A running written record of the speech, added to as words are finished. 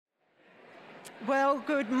Well,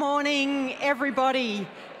 good morning, everybody.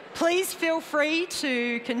 Please feel free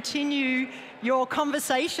to continue your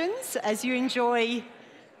conversations as you enjoy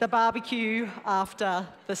the barbecue after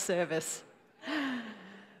the service.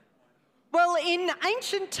 Well, in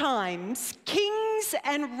ancient times, kings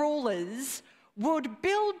and rulers would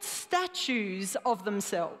build statues of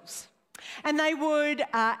themselves, and they would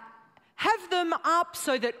have them up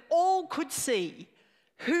so that all could see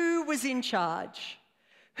who was in charge,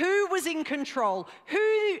 who was in control,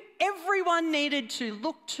 who everyone needed to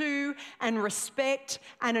look to and respect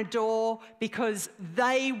and adore because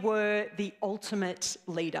they were the ultimate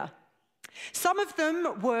leader. Some of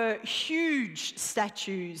them were huge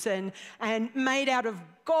statues and made out of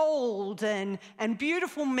gold and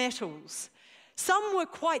beautiful metals. Some were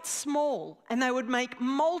quite small, and they would make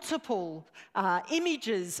multiple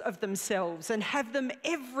images of themselves and have them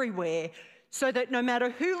everywhere, so that no matter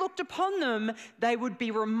who looked upon them, they would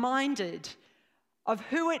be reminded of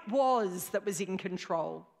who it was that was in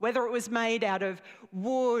control. Whether it was made out of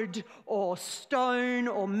wood or stone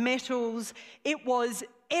or metals, it was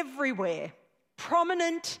everywhere,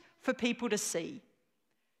 prominent for people to see.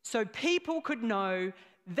 So people could know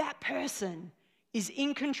that person is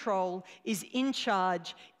in control, is in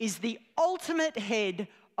charge, is the ultimate head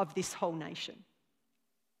of this whole nation.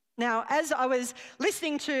 Now, as I was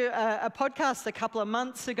listening to a podcast a couple of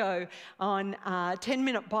months ago on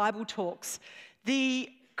 10-minute Bible talks, the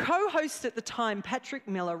co-host at the time, Patrick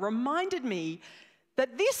Miller, reminded me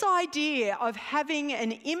that this idea of having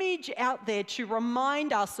an image out there to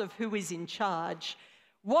remind us of who is in charge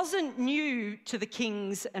wasn't new to the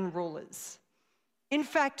kings and rulers. In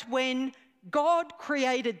fact, when God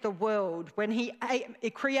created the world, when He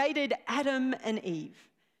created Adam and Eve,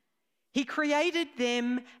 He created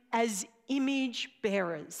them as image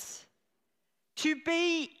bearers, to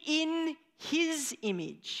be in His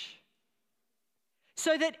image,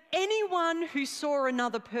 so that anyone who saw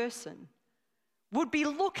another person would be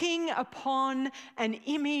looking upon an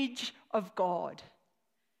image of God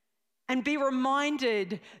and be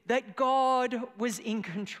reminded that God was in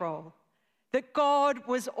control, that God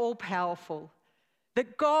was all-powerful,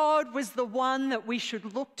 that God was the one that we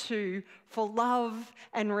should look to for love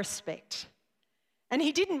and respect. And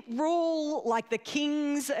He didn't rule like the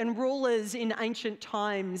kings and rulers in ancient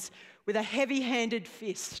times with a heavy-handed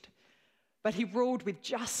fist, but He ruled with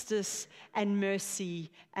justice and mercy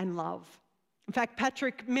and love. In fact,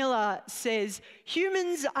 Patrick Miller says,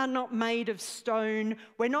 humans are not made of stone,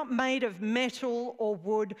 we're not made of metal or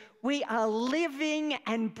wood, we are living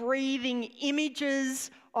and breathing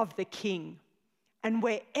images of the King. And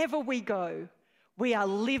wherever we go, we are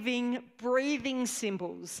living, breathing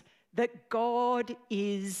symbols that God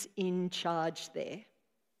is in charge there.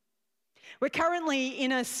 We're currently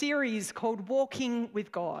in a series called Walking with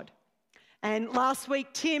God. And last week,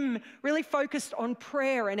 Tim really focused on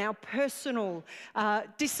prayer and our personal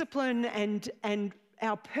discipline and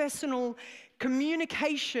our personal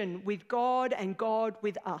communication with God and God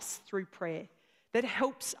with us through prayer that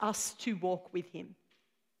helps us to walk with Him.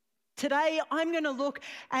 Today, I'm going to look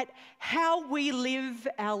at how we live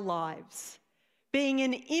our lives. Being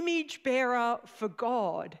an image bearer for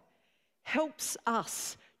God helps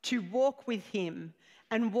us to walk with Him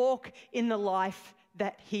and walk in the life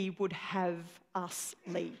that He would have us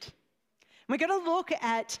lead. We're going to look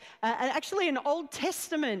at actually an Old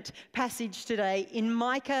Testament passage today in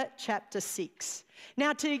Micah chapter 6.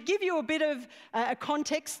 Now, to give you a bit of a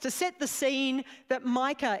context, to set the scene that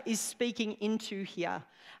Micah is speaking into here.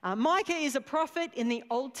 Micah is a prophet in the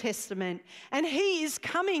Old Testament, and he is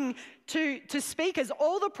coming to speak, as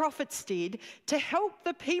all the prophets did, to help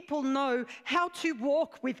the people know how to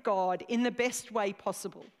walk with God in the best way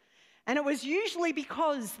possible. And it was usually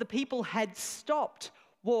because the people had stopped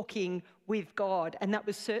walking with God, and that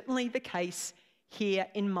was certainly the case here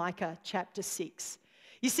in Micah chapter 6.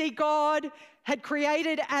 You see, God had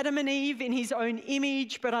created Adam and Eve in His own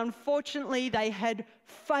image, but unfortunately they had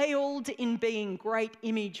failed in being great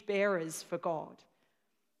image bearers for God.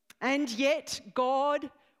 And yet God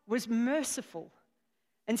was merciful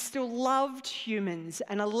and still loved humans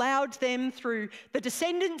and allowed them, through the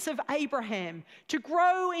descendants of Abraham, to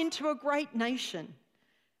grow into a great nation.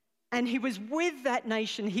 And He was with that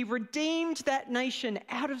nation. He redeemed that nation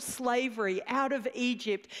out of slavery, out of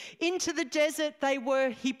Egypt. Into the desert they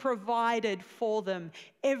were. He provided for them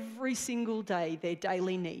every single day their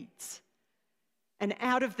daily needs. And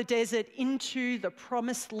out of the desert into the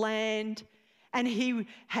promised land. And He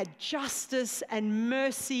had justice and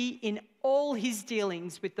mercy in all His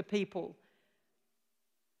dealings with the people.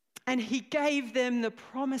 And He gave them the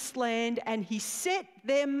promised land, and He set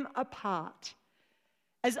them apart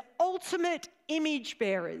as ultimate image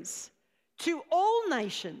bearers to all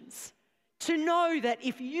nations, to know that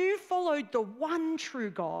if you followed the one true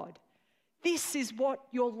God, this is what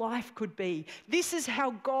your life could be. This is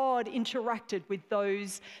how God interacted with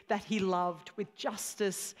those that he loved with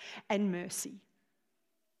justice and mercy.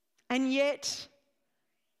 And yet,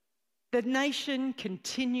 the nation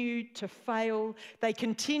continued to fail. They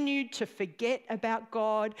continued to forget about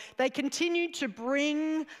God. They continued to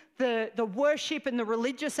bring the worship and the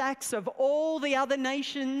religious acts of all the other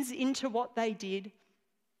nations into what they did.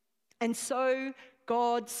 And so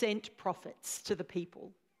God sent prophets to the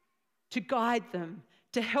people to guide them,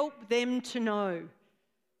 to help them to know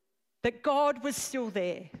that God was still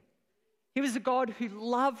there. He was a God who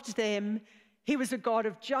loved them. He was a God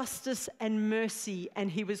of justice and mercy,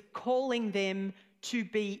 and he was calling them to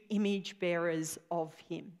be image bearers of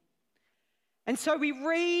him. And so we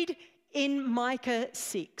read in Micah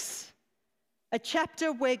 6, a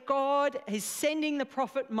chapter where God is sending the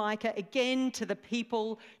prophet Micah again to the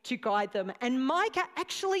people to guide them. And Micah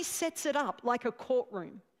actually sets it up like a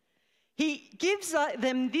courtroom. He gives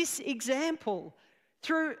them this example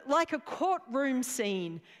through like a courtroom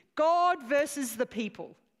scene, God versus the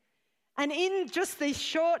people. And in just these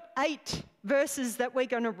short 8 verses that we're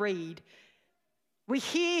going to read, we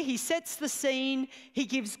hear he sets the scene, he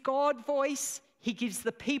gives God voice, he gives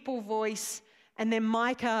the people voice, and then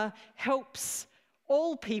Micah helps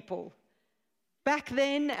all people, back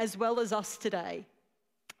then as well as us today,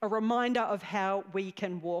 a reminder of how we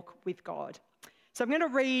can walk with God. So I'm going to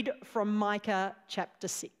read from Micah chapter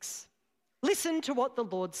 6. Listen to what the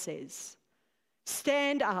Lord says.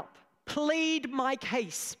 Stand up, plead my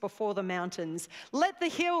case before the mountains. Let the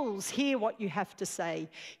hills hear what you have to say.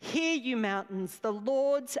 Hear, you mountains, the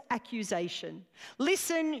Lord's accusation.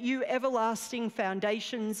 Listen, you everlasting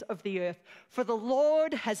foundations of the earth, for the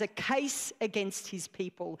Lord has a case against his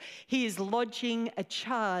people. He is lodging a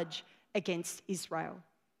charge against Israel.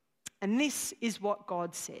 And this is what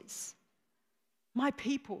God says. My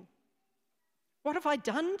people, what have I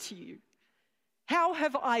done to you? How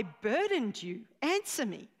have I burdened you? Answer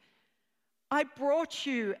me. I brought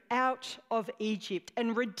you out of Egypt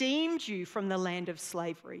and redeemed you from the land of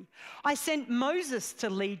slavery. I sent Moses to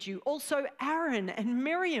lead you, also Aaron and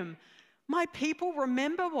Miriam. My people,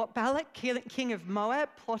 remember what Balak, king of Moab,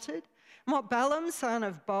 plotted, and what Balaam, son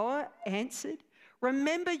of Beor, answered.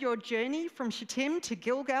 Remember your journey from Shittim to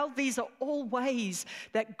Gilgal. These are all ways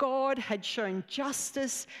that God had shown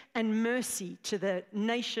justice and mercy to the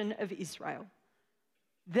nation of Israel,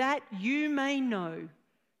 that you may know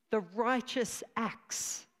the righteous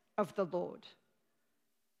acts of the Lord.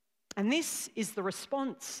 And this is the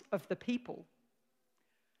response of the people.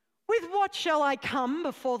 With what shall I come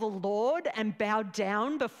before the Lord and bow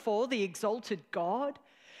down before the exalted God?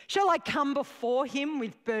 Shall I come before him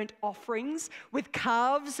with burnt offerings, with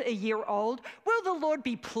calves a year old? Will the Lord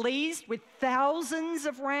be pleased with thousands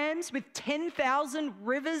of rams, with 10,000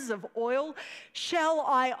 rivers of oil? Shall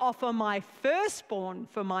I offer my firstborn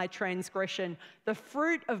for my transgression, the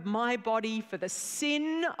fruit of my body for the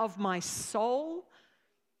sin of my soul?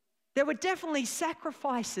 There were definitely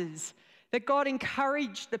sacrifices that God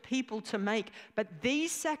encouraged the people to make, but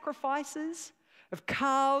these sacrifices of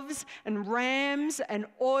calves and rams and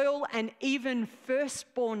oil and even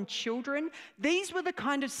firstborn children, these were the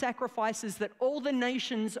kind of sacrifices that all the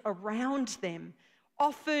nations around them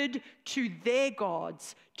offered to their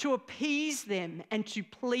gods to appease them and to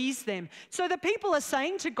please them. So the people are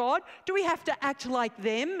saying to God, do we have to act like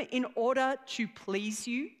them in order to please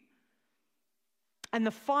you? And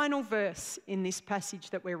the final verse in this passage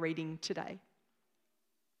that we're reading today,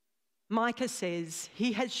 Micah says,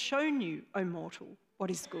 he has shown you, O mortal,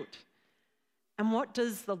 what is good. And what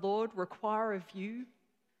does the Lord require of you?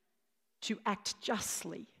 To act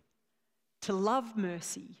justly, to love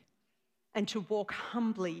mercy, and to walk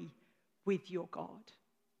humbly with your God.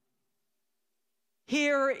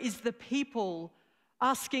 Here is the people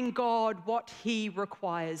asking God what he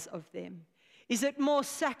requires of them. Is it more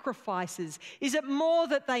sacrifices? Is it more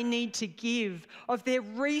that they need to give of their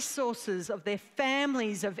resources, of their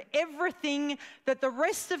families, of everything that the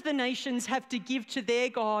rest of the nations have to give to their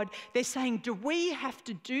God? They're saying, do we have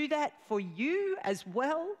to do that for you as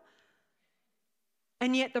well?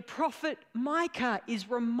 And yet the prophet Micah is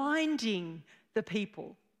reminding the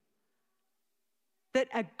people that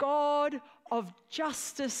a God of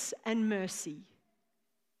justice and mercy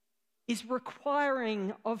is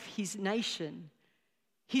requiring of his nation,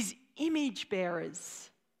 his image bearers,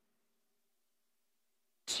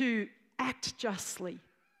 to act justly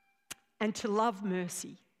and to love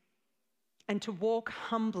mercy and to walk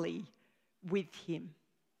humbly with him.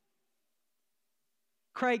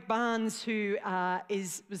 Craig Barnes, who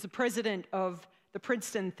was the president of the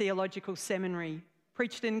Princeton Theological Seminary,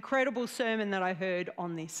 preached an incredible sermon that I heard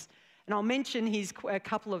on this. And I'll mention a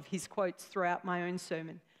couple of his quotes throughout my own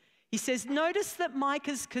sermon. He says, "Notice that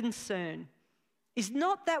Micah's concern is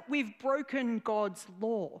not that we've broken God's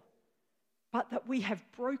law, but that we have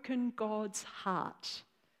broken God's heart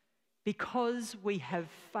because we have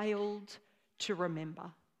failed to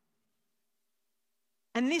remember."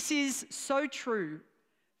 And this is so true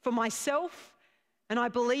for myself, and I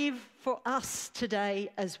believe for us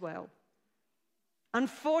today as well.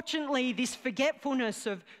 Unfortunately, this forgetfulness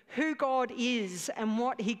of who God is and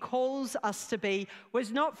what he calls us to be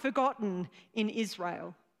was not forgotten in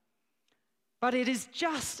Israel, but it is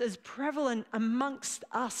just as prevalent amongst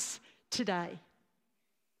us today.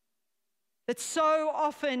 That so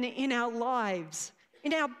often in our lives,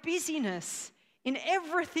 in our busyness, in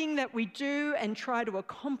everything that we do and try to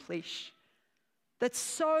accomplish, that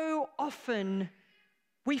so often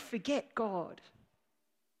we forget God.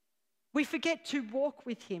 We forget to walk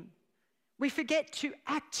with him. We forget to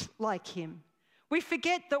act like him. We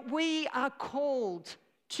forget that we are called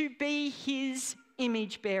to be his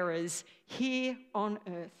image bearers here on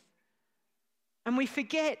earth. And we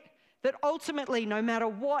forget that ultimately, no matter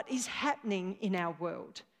what is happening in our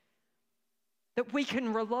world, that we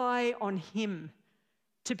can rely on him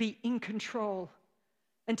to be in control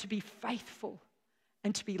and to be faithful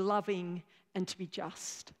and to be loving and to be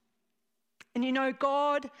just. And you know,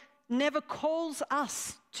 God never calls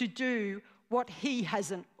us to do what he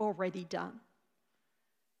hasn't already done.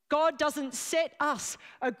 God doesn't set us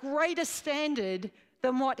a greater standard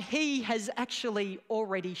than what he has actually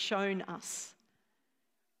already shown us.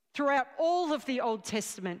 Throughout all of the Old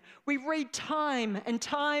Testament, we read time and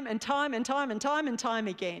time and time and time and time and time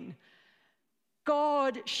again,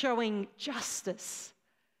 God showing justice,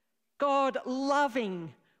 God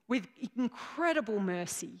loving with incredible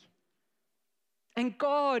mercy, and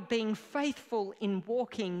God being faithful in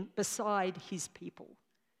walking beside his people.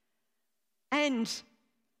 And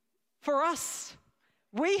for us,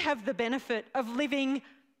 we have the benefit of living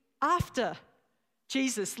after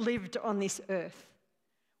Jesus lived on this earth.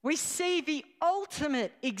 We see the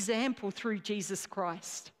ultimate example through Jesus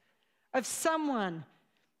Christ of someone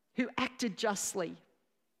who acted justly,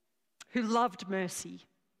 who loved mercy,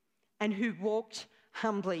 and who walked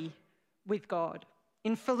humbly with God.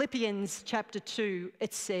 In Philippians chapter 2,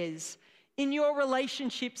 it says, "In your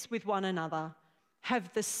relationships with one another,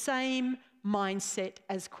 have the same mindset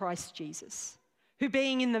as Christ Jesus, who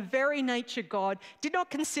being in the very nature God, did not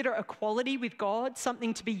consider equality with God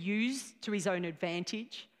something to be used to his own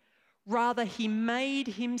advantage. Rather, he made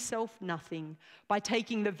himself nothing by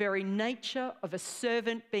taking the very nature of a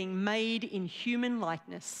servant, being made in human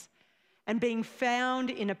likeness, and being found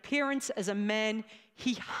in appearance as a man,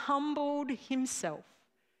 he humbled himself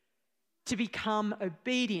to become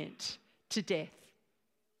obedient to death,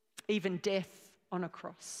 even death on a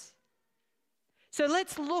cross." So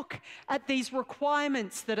let's look at these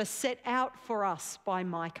requirements that are set out for us by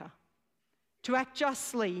Micah. To act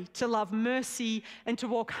justly, to love mercy, and to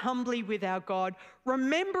walk humbly with our God,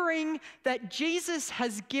 remembering that Jesus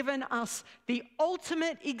has given us the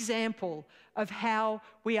ultimate example of how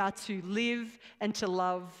we are to live and to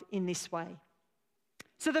love in this way.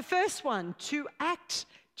 So the first one, to act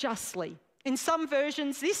justly. In some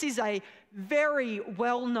versions, this is a very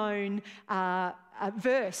well-known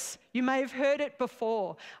verse. You may have heard it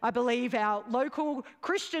before. I believe our local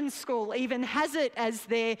Christian school even has it as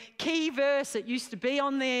their key verse. It used to be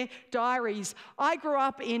on their diaries. I grew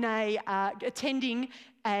up in attending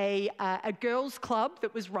a girls' club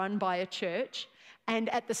that was run by a church, and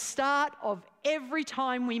at the start of every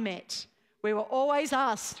time we met, we were always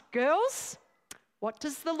asked, "Girls, what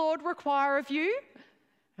does the Lord require of you?"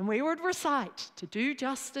 And we would recite, to do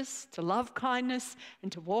justice, to love kindness,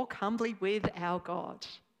 and to walk humbly with our God.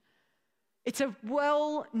 It's a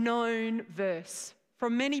well-known verse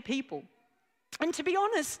from many people. And to be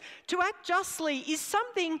honest, to act justly is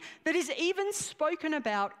something that is even spoken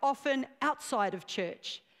about often outside of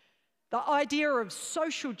church. The idea of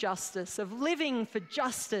social justice, of living for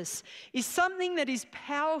justice, is something that is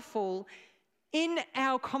powerful in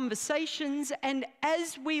our conversations and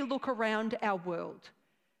as we look around our world.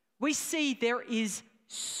 We see there is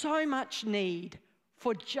so much need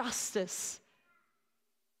for justice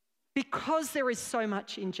because there is so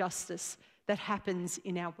much injustice that happens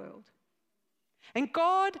in our world. And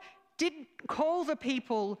God didn't call the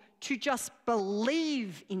people to just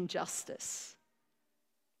believe in justice,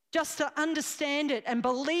 just to understand it and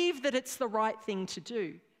believe that it's the right thing to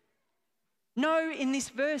do. No, in this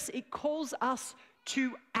verse, it calls us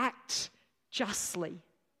to act justly.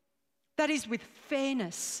 That is, with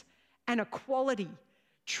fairness and equality,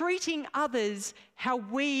 treating others how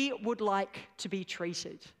we would like to be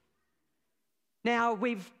treated. Now,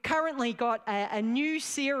 we've currently got a new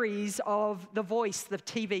series of The Voice, the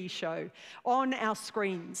TV show, on our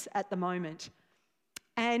screens at the moment.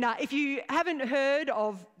 And if you haven't heard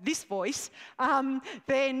of this voice,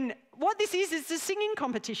 then what this is a singing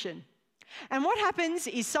competition. And what happens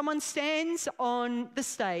is someone stands on the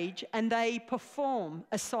stage and they perform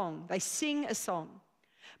a song. They sing a song.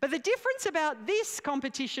 But the difference about this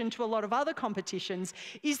competition to a lot of other competitions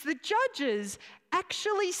is the judges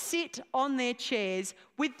actually sit on their chairs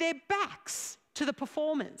with their backs to the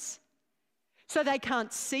performers. So they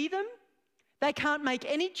can't see them. They can't make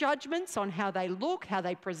any judgments on how they look, how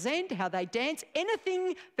they present, how they dance,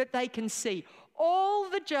 anything that they can see. All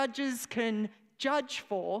the judges can judge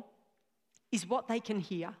for is what they can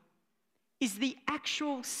hear, is the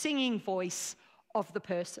actual singing voice of the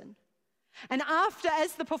person. And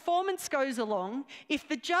as the performance goes along, if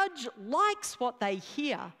the judge likes what they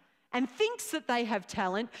hear and thinks that they have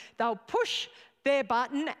talent, they'll push their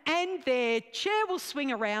button and their chair will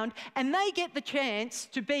swing around and they get the chance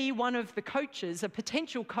to be one of the coaches, a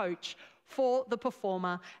potential coach for the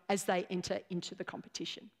performer as they enter into the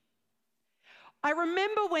competition. I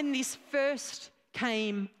remember when this first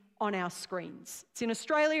came on our screens. It's in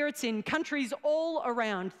Australia, it's in countries all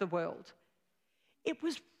around the world. It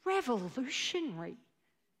was revolutionary.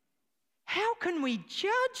 How can we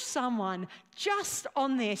judge someone just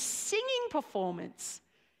on their singing performance?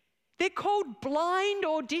 They're called blind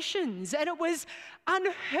auditions, and it was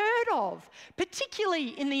unheard of,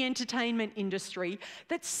 particularly in the entertainment industry,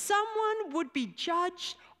 that someone would be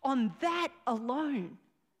judged on that alone.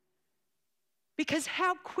 Because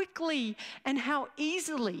how quickly and how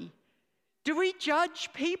easily do we judge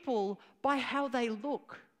people by how they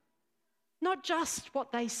look? Not just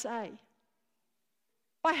what they say,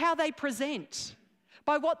 by how they present,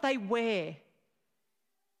 by what they wear,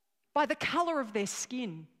 by the colour of their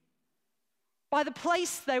skin, by the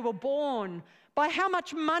place they were born, by how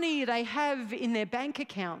much money they have in their bank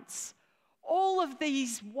accounts. All of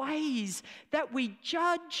these ways that we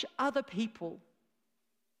judge other people.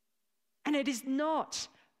 And it is not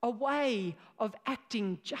a way of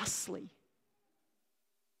acting justly.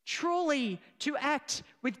 Truly, to act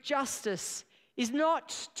with justice is not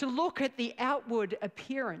to look at the outward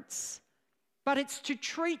appearance, but it's to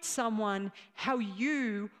treat someone how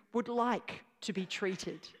you would like to be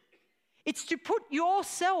treated. It's to put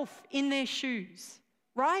yourself in their shoes,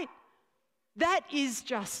 right? That is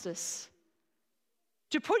justice.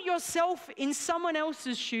 To put yourself in someone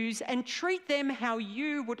else's shoes and treat them how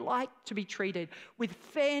you would like to be treated, with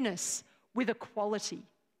fairness, with equality.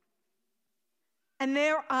 And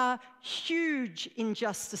there are huge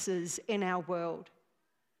injustices in our world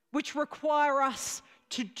which require us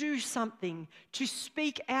to do something, to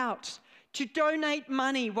speak out, to donate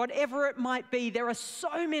money, whatever it might be. There are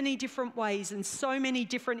so many different ways and so many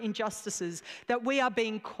different injustices that we are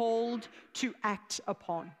being called to act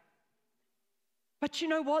upon. But you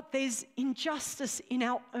know what? There's injustice in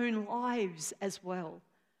our own lives as well.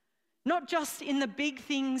 Not just in the big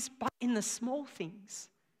things, but in the small things.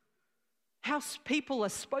 How people are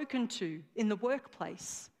spoken to in the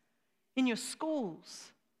workplace, in your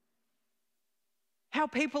schools. How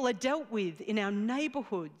people are dealt with in our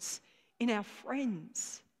neighbourhoods, in our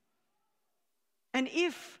friends. And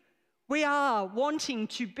if we are wanting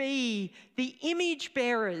to be the image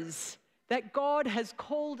bearers that God has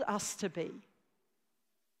called us to be,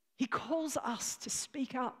 He calls us to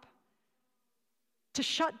speak up, to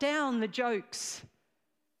shut down the jokes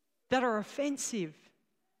that are offensive,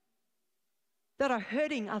 that are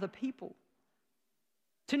hurting other people,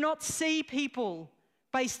 to not see people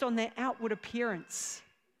based on their outward appearance,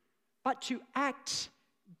 but to act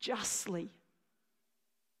justly.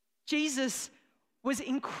 Jesus was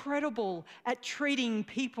incredible at treating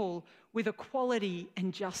people with equality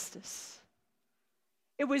and justice.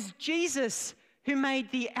 It was Jesus who made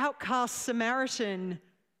the outcast Samaritan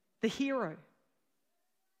the hero.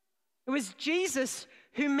 It was Jesus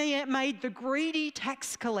who made the greedy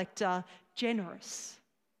tax collector generous.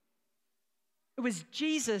 It was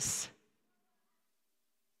Jesus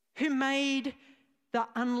who made the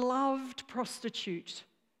unloved prostitute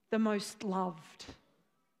the most loved.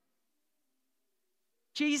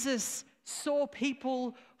 Jesus saw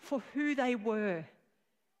people for who they were,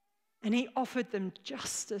 and He offered them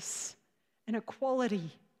justice and equality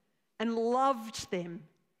and loved them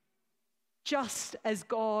just as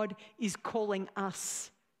God is calling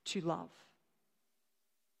us to love.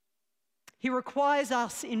 He requires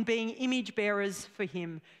us in being image bearers for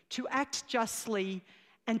him to act justly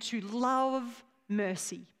and to love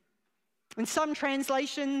mercy. In some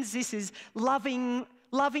translations, this is loving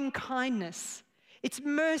kindness. It's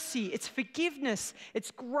mercy, it's forgiveness,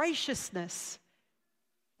 it's graciousness.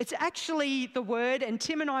 It's actually the word, and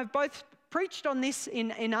Tim and I have both preached on this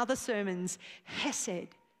in other sermons, hesed.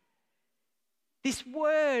 This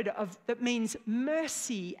word that means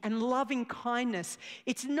mercy and loving kindness.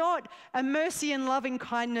 It's not a mercy and loving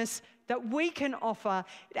kindness that we can offer.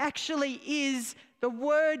 It actually is the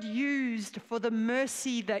word used for the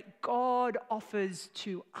mercy that God offers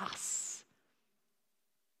to us.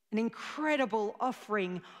 An incredible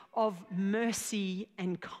offering of mercy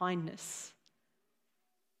and kindness.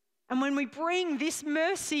 And when we bring this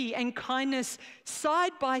mercy and kindness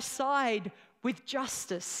side by side with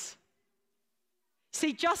justice,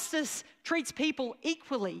 see, justice treats people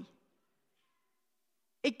equally.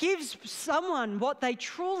 It gives someone what they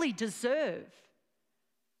truly deserve.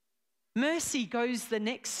 Mercy goes the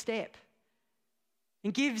next step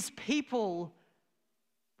and gives people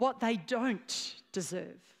what they don't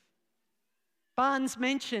deserve. Barnes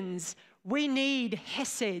mentions we need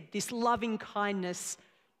hesed, this loving kindness,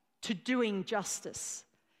 to doing justice.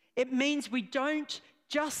 It means we don't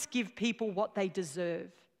just give people what they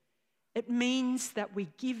deserve. It means that we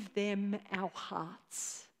give them our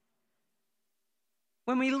hearts.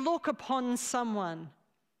 When we look upon someone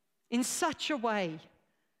in such a way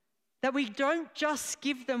that we don't just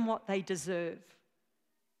give them what they deserve,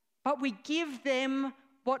 but we give them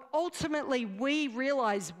what ultimately we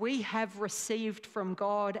realize we have received from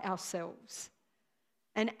God ourselves.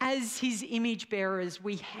 And as his image bearers,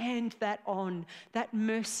 we hand that on, that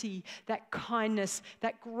mercy, that kindness,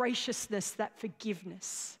 that graciousness, that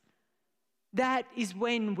forgiveness. That is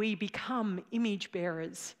when we become image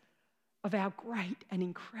bearers of our great and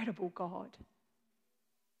incredible God.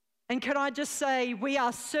 And can I just say, we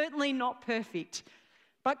are certainly not perfect,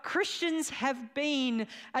 but Christians have been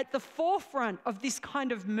at the forefront of this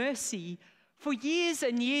kind of mercy for years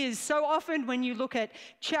and years. So often when you look at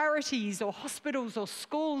charities or hospitals or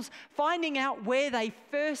schools, finding out where they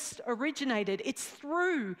first originated, it's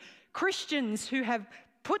through Christians who have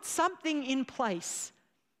put something in place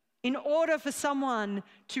in order for someone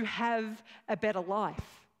to have a better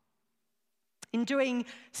life. In doing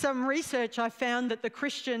some research, I found that the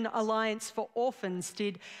Christian Alliance for Orphans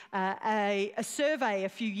did a survey a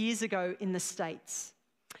few years ago in the States.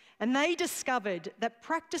 And they discovered that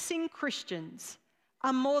practicing Christians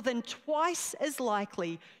are more than twice as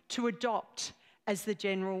likely to adopt as the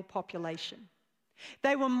general population.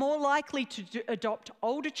 They were more likely to adopt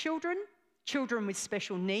older children, children with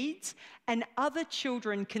special needs, and other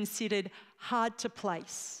children considered hard to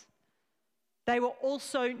place. They were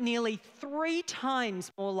also nearly 3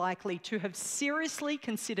 times more likely to have seriously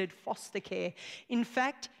considered foster care. In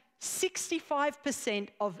fact, 65%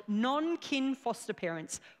 of non-kin foster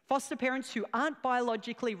parents who aren't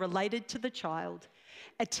biologically related to the child,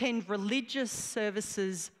 attend religious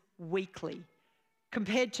services weekly,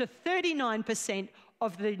 compared to 39%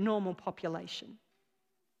 of the normal population.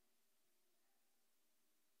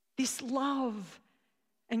 This love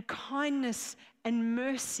and kindness and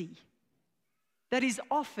mercy that is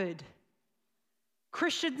offered,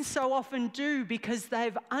 Christians so often do because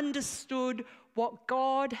they've understood what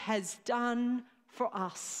God has done for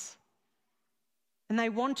us. And they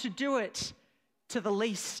want to do it to the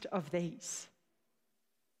least of these.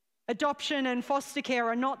 Adoption and foster care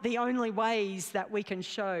are not the only ways that we can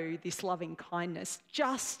show this loving kindness.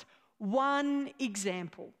 Just one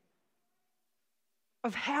example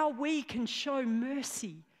of how we can show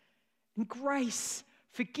mercy and grace,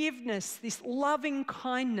 forgiveness, this loving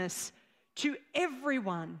kindness to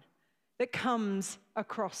everyone that comes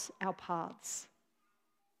across our paths.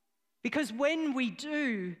 Because when we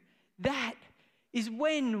do, that is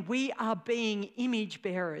when we are being image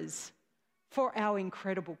bearers for our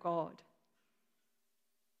incredible God.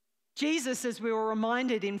 Jesus, as we were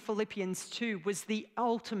reminded in Philippians 2, was the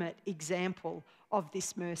ultimate example of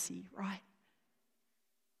this mercy, right?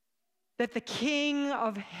 That the King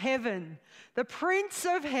of heaven, the Prince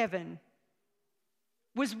of heaven,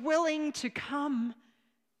 was willing to come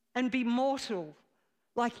and be mortal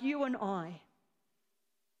like you and I.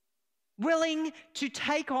 Willing to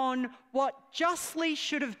take on what justly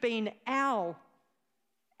should have been our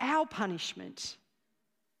punishment,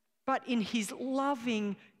 but in his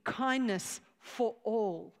loving kindness for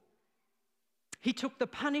all, he took the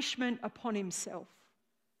punishment upon himself.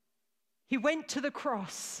 He went to the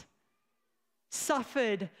cross,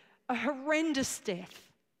 suffered a horrendous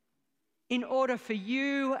death in order for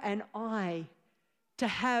you and I to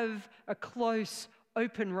have a close,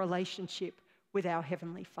 open relationship with our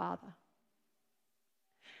Heavenly Father.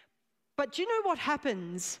 But do you know what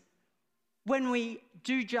happens when we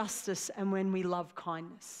do justice and when we love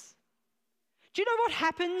kindness? Do you know what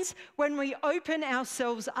happens when we open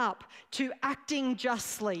ourselves up to acting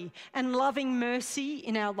justly and loving mercy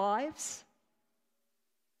in our lives?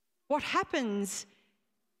 What happens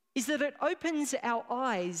is that it opens our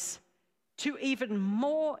eyes to even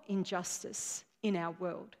more injustice in our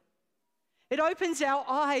world. It opens our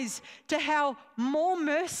eyes to how more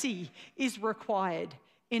mercy is required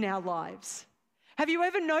in our lives. Have you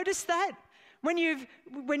ever noticed that? When you've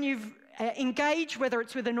engaged, whether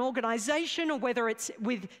it's with an organization or whether it's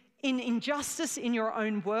in injustice in your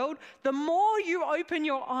own world, the more you open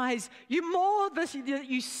your eyes,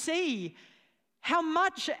 you see how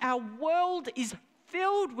much our world is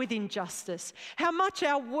filled with injustice, how much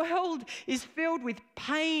our world is filled with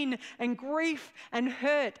pain and grief and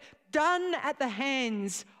hurt done at the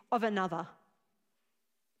hands of another.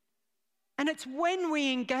 And it's when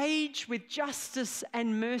we engage with justice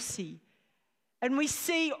and mercy and we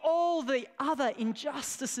see all the other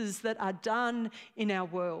injustices that are done in our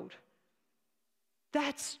world,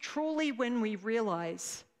 that's truly when we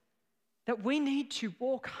realize that we need to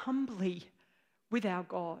walk humbly with our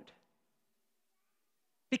God.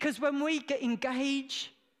 Because when we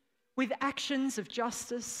engage with actions of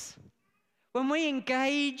justice, when we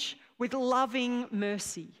engage with loving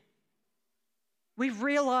mercy, we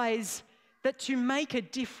realize that to make a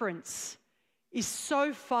difference is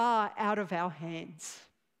so far out of our hands,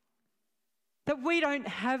 that we don't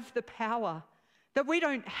have the power, that we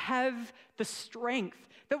don't have the strength,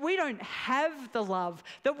 that we don't have the love,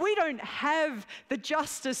 that we don't have the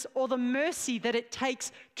justice or the mercy that it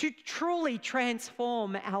takes to truly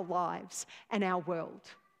transform our lives and our world.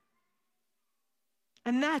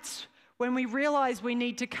 And that's when we realize we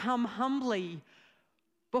need to come humbly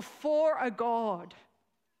before a God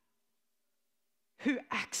who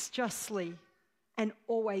acts justly and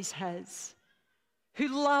always has, who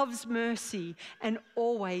loves mercy and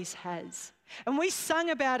always has. And we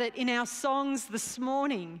sung about it in our songs this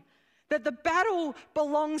morning, that the battle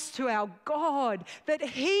belongs to our God, that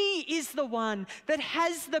He is the one that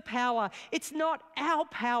has the power. It's not our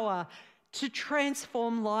power to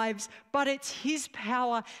transform lives, but it's His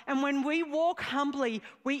power. And when we walk humbly,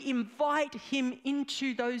 we invite Him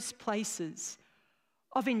into those places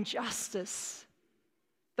of injustice,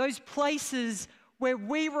 those places where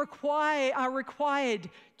we are required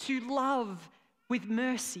to love with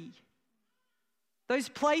mercy, those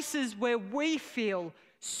places where we feel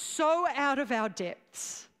so out of our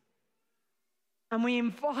depths. And we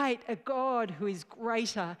invite a God who is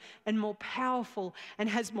greater and more powerful and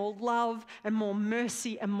has more love and more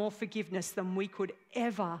mercy and more forgiveness than we could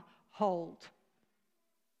ever hold.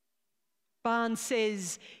 Barnes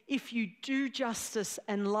says, if you do justice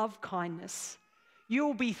and love kindness,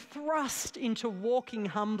 you'll be thrust into walking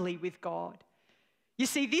humbly with God. You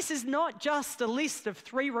see, this is not just a list of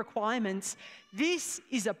 3 requirements. This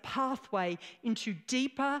is a pathway into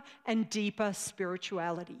deeper and deeper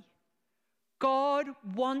spirituality. God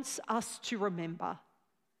wants us to remember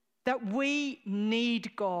that we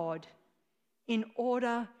need God in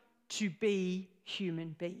order to be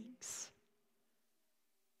human beings.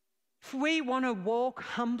 If we want to walk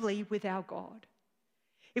humbly with our God,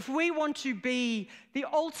 if we want to be the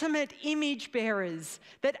ultimate image bearers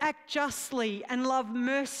that act justly and love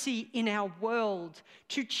mercy in our world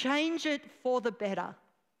to change it for the better,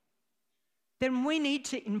 then we need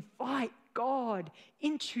to invite God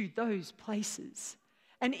into those places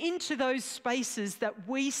and into those spaces that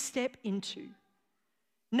we step into,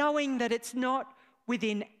 knowing that it's not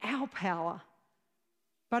within our power,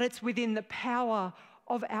 but it's within the power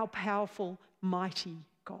of our powerful, mighty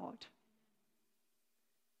God.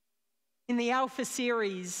 In the Alpha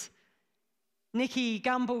series, Nikki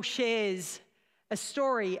Gumbel shares a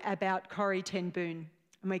story about Corrie ten Boom,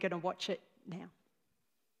 and we're going to watch it now.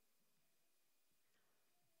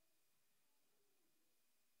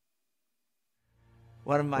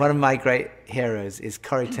 One of my great heroes is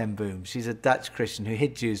Corrie ten Boom. She's a Dutch Christian who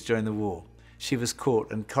hid Jews during the war. She was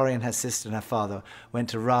caught, and Corrie and her sister and her father went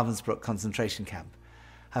to Ravensbrück concentration camp.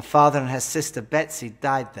 Her father and her sister Betsy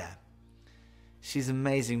died there. She's an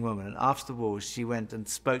amazing woman, and after the war she went and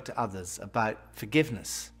spoke to others about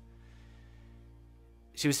forgiveness.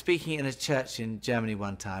 She was speaking in a church in Germany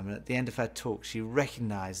one time, and at the end of her talk she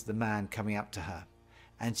recognized the man coming up to her,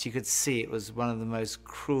 and she could see it was one of the most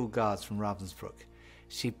cruel guards from Ravensbrück.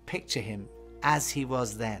 She pictured him as he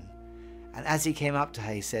was then, and as he came up to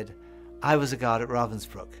her he said, "I was a guard at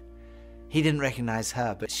Ravensbrück." He didn't recognize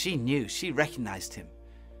her, but she knew. She recognized him.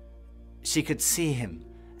 She could see him,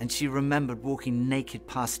 and she remembered walking naked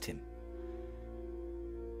past him.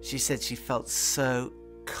 She said she felt so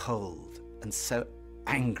cold and so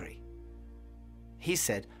angry. He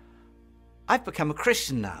said, "I've become a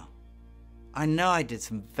Christian now. I know I did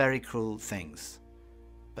some very cruel things,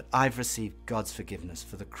 but I've received God's forgiveness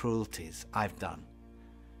for the cruelties I've done.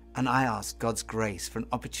 And I ask God's grace for an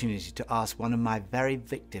opportunity to ask one of my very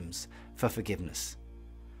victims for forgiveness.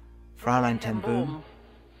 Fräulein ten Boom,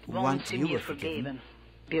 once you were forgiven,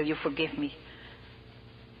 will you forgive me?"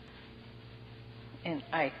 And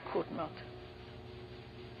I could not.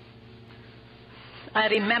 I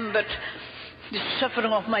remembered the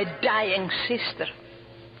suffering of my dying sister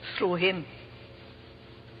through him.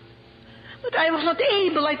 But I was not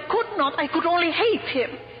able, I could only hate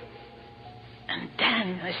him. And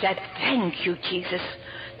then I said, "Thank you, Jesus,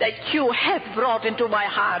 that you have brought into my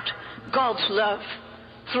heart God's love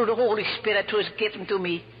through the Holy Spirit who is given to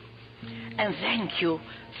me. And thank you,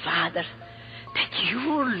 Father, that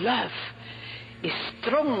your love is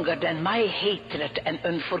stronger than my hatred and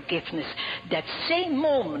unforgiveness." That same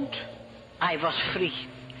moment, I was free.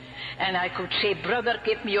 And I could say, "Brother,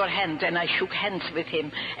 give me your hand." And I shook hands with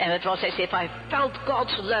him. And it was as if I felt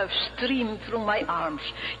God's love stream through my arms.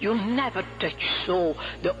 You never touch so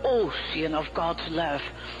the ocean of God's love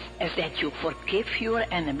as that you forgive your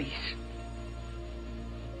enemies.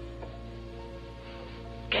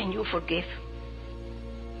 Can you forgive?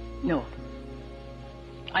 No.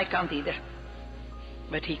 I can't either.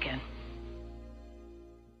 But he can.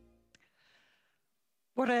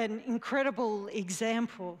 What an incredible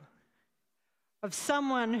example of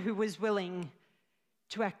someone who was willing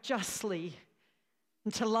to act justly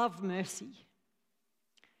and to love mercy,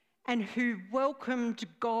 and who welcomed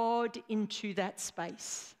God into that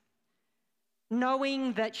space,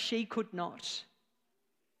 knowing that she could not,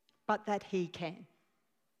 but that he can.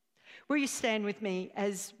 Will you stand with me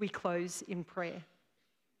as we close in prayer?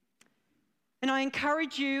 And I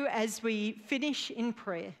encourage you, as we finish in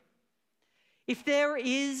prayer, if there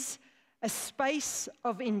is a space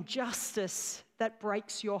of injustice that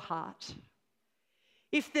breaks your heart,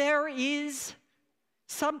 if there is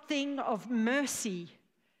something of mercy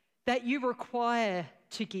that you require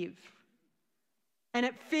to give, and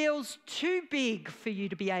it feels too big for you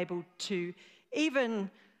to be able to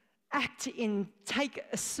even take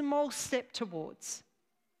a small step towards,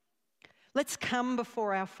 let's come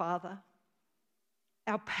before our Father,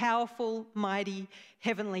 our powerful, mighty,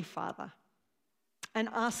 Heavenly Father, and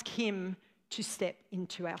ask him to step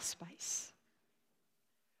into our space.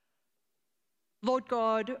 Lord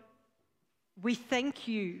God, we thank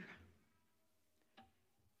you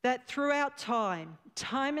that throughout time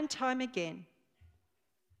and time again,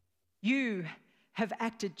 you have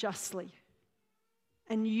acted justly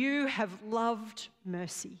and you have loved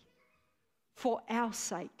mercy for our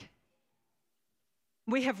sake.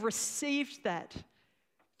 We have received that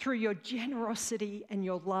through your generosity and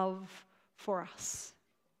your love for us.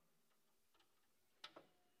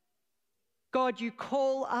 God, you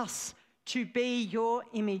call us to be your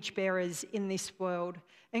image bearers in this world.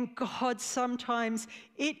 And God, sometimes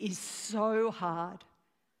it is so hard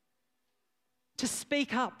to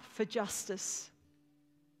speak up for justice,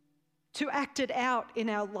 to act it out in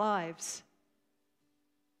our lives,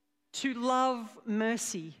 to love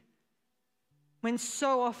mercy, when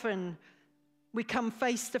so often we come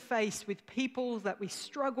face to face with people that we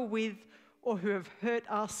struggle with or who have hurt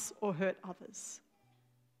us or hurt others.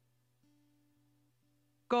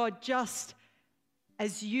 God, just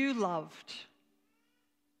as you loved,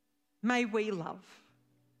 may we love.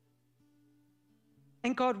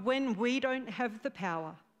 And God, when we don't have the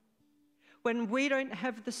power, when we don't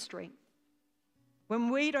have the strength, when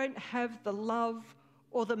we don't have the love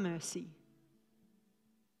or the mercy,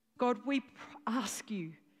 God, we ask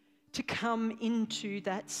you to come into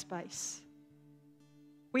that space.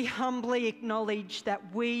 We humbly acknowledge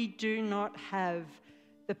that we do not have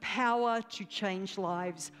the power to change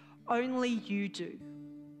lives. Only you do.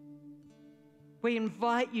 We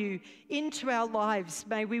invite you into our lives.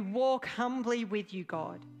 May we walk humbly with you,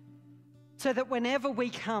 God, so that whenever we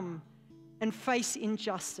come and face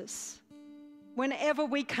injustice, whenever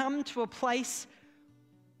we come to a place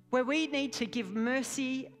where we need to give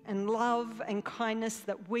mercy and love and kindness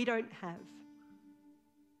that we don't have,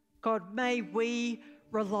 God, may we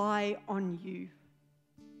rely on you,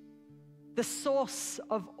 the source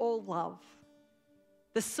of all love,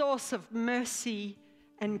 the source of mercy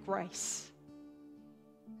and grace.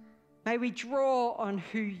 May we draw on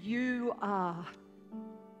who you are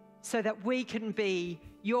so that we can be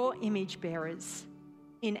your image bearers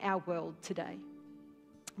in our world today.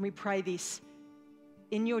 We pray this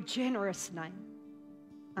in your generous name.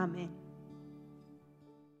 Amen.